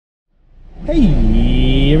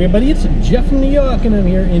Hey everybody, it's Jeff from Yawk and I'm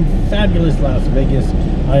here in fabulous Las Vegas.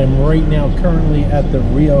 I am right now currently at the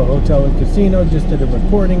Rio Hotel and Casino, just did a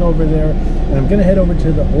recording over there, and I'm gonna head over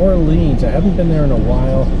to the Orleans. I haven't been there in a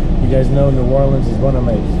while. You guys know New Orleans is one of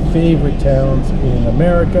my favorite towns in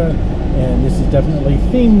America, and this is definitely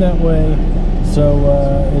themed that way.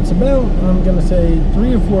 So it's about, I'm gonna say,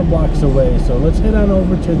 3 or 4 blocks away. So let's head on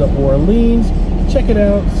over to the Orleans, check it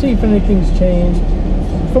out, see if anything's changed.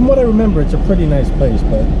 From what I remember, it's a pretty nice place,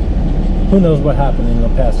 but who knows what happened in the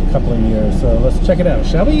past couple of years. So let's check it out,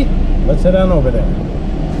 shall we? Let's head on over there.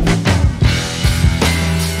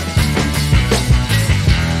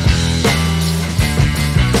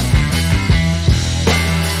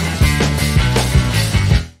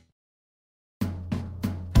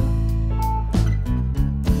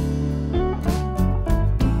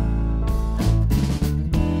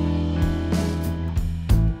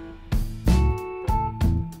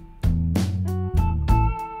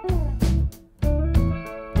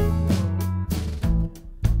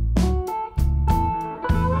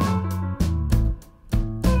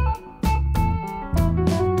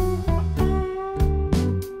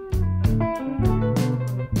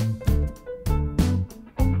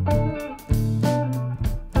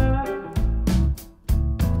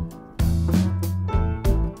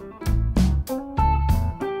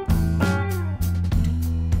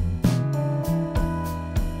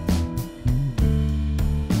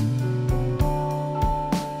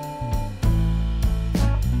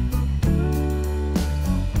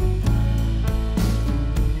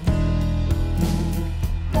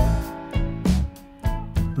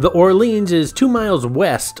 The Orleans is 2 miles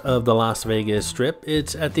west of the Las Vegas Strip.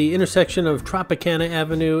 It's at the intersection of Tropicana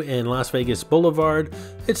Avenue and Las Vegas Boulevard.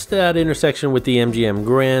 It's that intersection with the MGM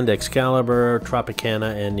Grand, Excalibur,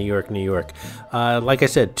 Tropicana, and New York, New York. Like I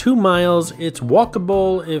said, 2 miles. It's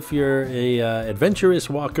walkable if you're a adventurous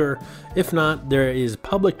walker. If not, there is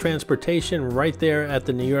public transportation right there at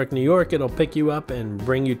the New York, New York. It'll pick you up and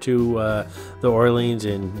bring you to the Orleans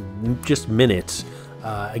in just minutes.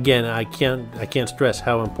 Again, I can't stress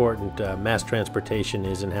how important mass transportation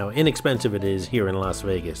is and how inexpensive it is here in Las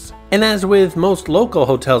Vegas. And as with most local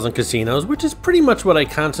hotels and casinos, which is pretty much what I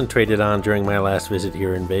concentrated on during my last visit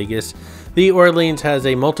here in Vegas, the Orleans has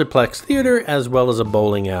a multiplex theater as well as a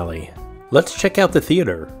bowling alley. Let's check out the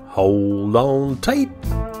theater. Hold on tight.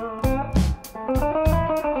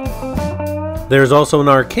 There's also an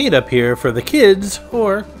arcade up here for the kids,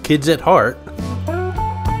 or kids at heart.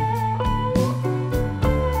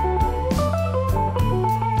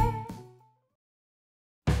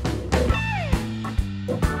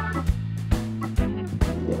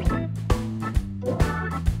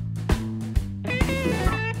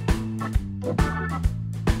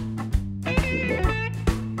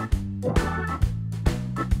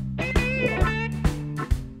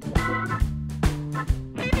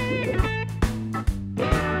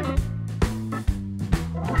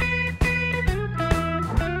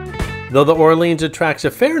 Though the Orleans attracts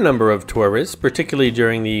a fair number of tourists, particularly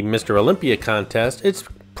during the Mr. Olympia contest, it's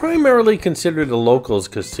primarily considered a locals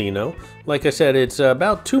casino. Like I said, it's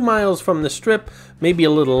about 2 miles from the Strip, maybe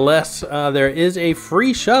a little less. There is a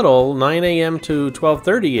free shuttle, 9 a.m. to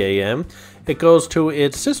 12:30 a.m. It goes to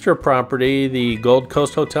its sister property, the Gold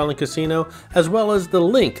Coast Hotel and Casino, as well as the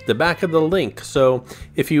Link, the back of the Link. So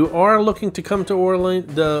if you are looking to come to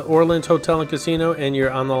the Orleans Hotel and Casino and you're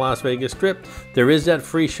on the Las Vegas Strip, there is that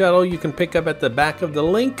free shuttle you can pick up at the back of the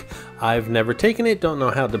Link. I've never taken it, don't know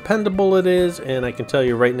how dependable it is, and I can tell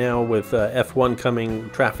you right now with F1 coming,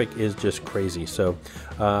 traffic is just crazy. So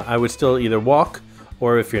I would still either walk,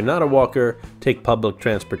 or if you're not a walker, take public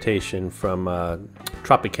transportation from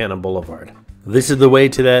Tropicana Boulevard. This is the way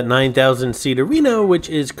to that 9,000-seat arena, which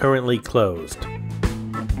is currently closed.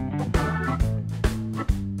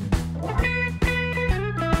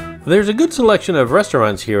 There's a good selection of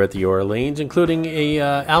restaurants here at the Orleans, including a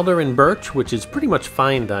Alder and Birch, which is pretty much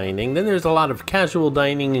fine dining. Then there's a lot of casual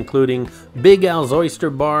dining, including Big Al's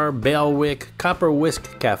Oyster Bar, Bailwick, Copper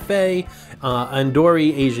Whisk Cafe,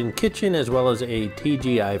 Andori Asian Kitchen, as well as a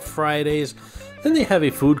TGI Fridays. Then they have a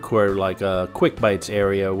food court, like a Quick Bites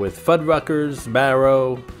area with Fuddruckers,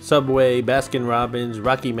 Barrow, Subway, Baskin Robbins,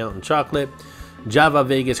 Rocky Mountain Chocolate, Java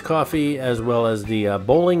Vegas Coffee, as well as the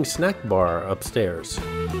bowling snack bar upstairs.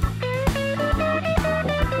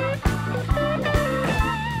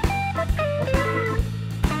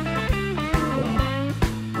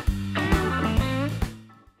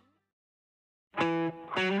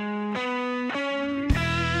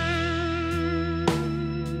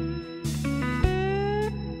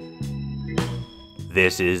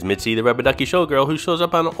 This is Mitzi, the Rubber Ducky Showgirl, who shows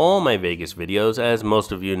up on all my Vegas videos. As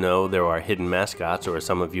most of you know, there are hidden mascots, or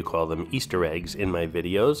some of you call them Easter eggs, in my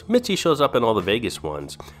videos. Mitzi shows up in all the Vegas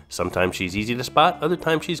ones. Sometimes she's easy to spot, other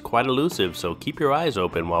times she's quite elusive, so keep your eyes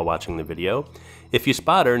open while watching the video. If you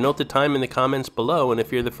spot her, note the time in the comments below, and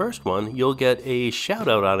if you're the first one, you'll get a shout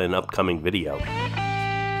out on an upcoming video.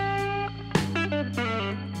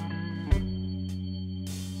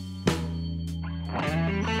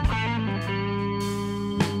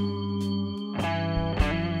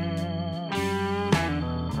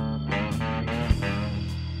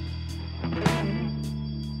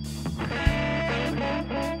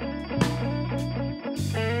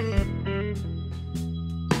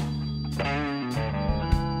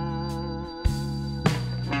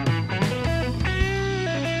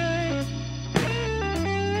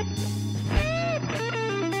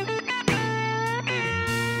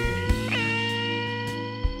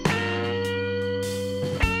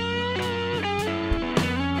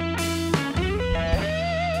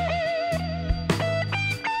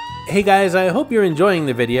 Hey guys, I hope you're enjoying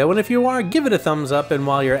the video, and if you are, give it a thumbs up, and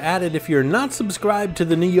while you're at it, if you're not subscribed to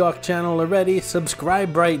the New York channel already,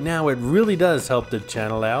 subscribe right now. It really does help the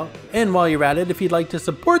channel out. And while you're at it, if you'd like to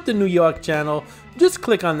support the New York channel, just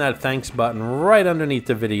click on that thanks button right underneath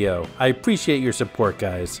the video. I appreciate your support,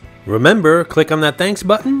 guys. Remember, click on that thanks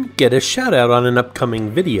button, get a shout out on an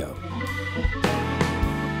upcoming video.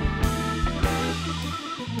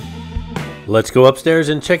 Let's go upstairs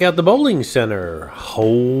and check out the bowling center.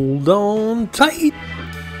 Hold on tight.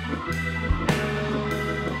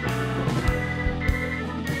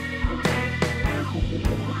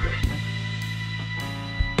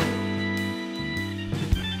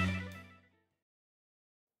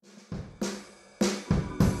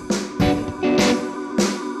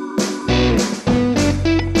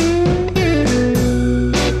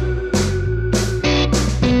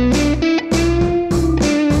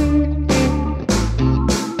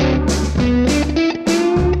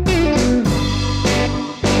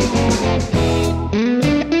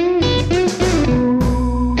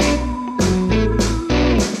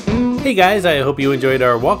 Hey guys, I hope you enjoyed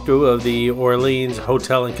our walkthrough of the Orleans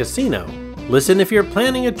Hotel and Casino. Listen, if you're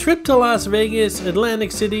planning a trip to Las Vegas,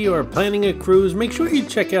 Atlantic City, or planning a cruise, make sure you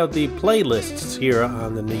check out the playlists here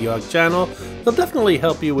on the New York channel. They'll definitely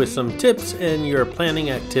help you with some tips in your planning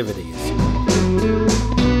activities.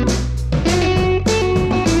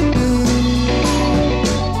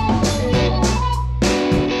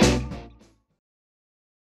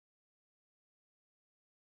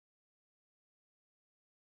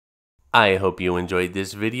 I hope you enjoyed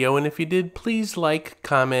this video, and if you did, please like,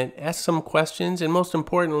 comment, ask some questions, and most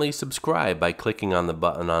importantly, subscribe by clicking on the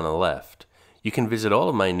button on the left. You can visit all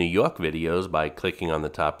of my New York videos by clicking on the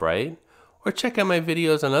top right, or check out my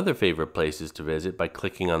videos on other favorite places to visit by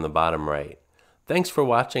clicking on the bottom right. Thanks for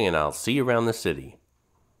watching, and I'll see you around the city.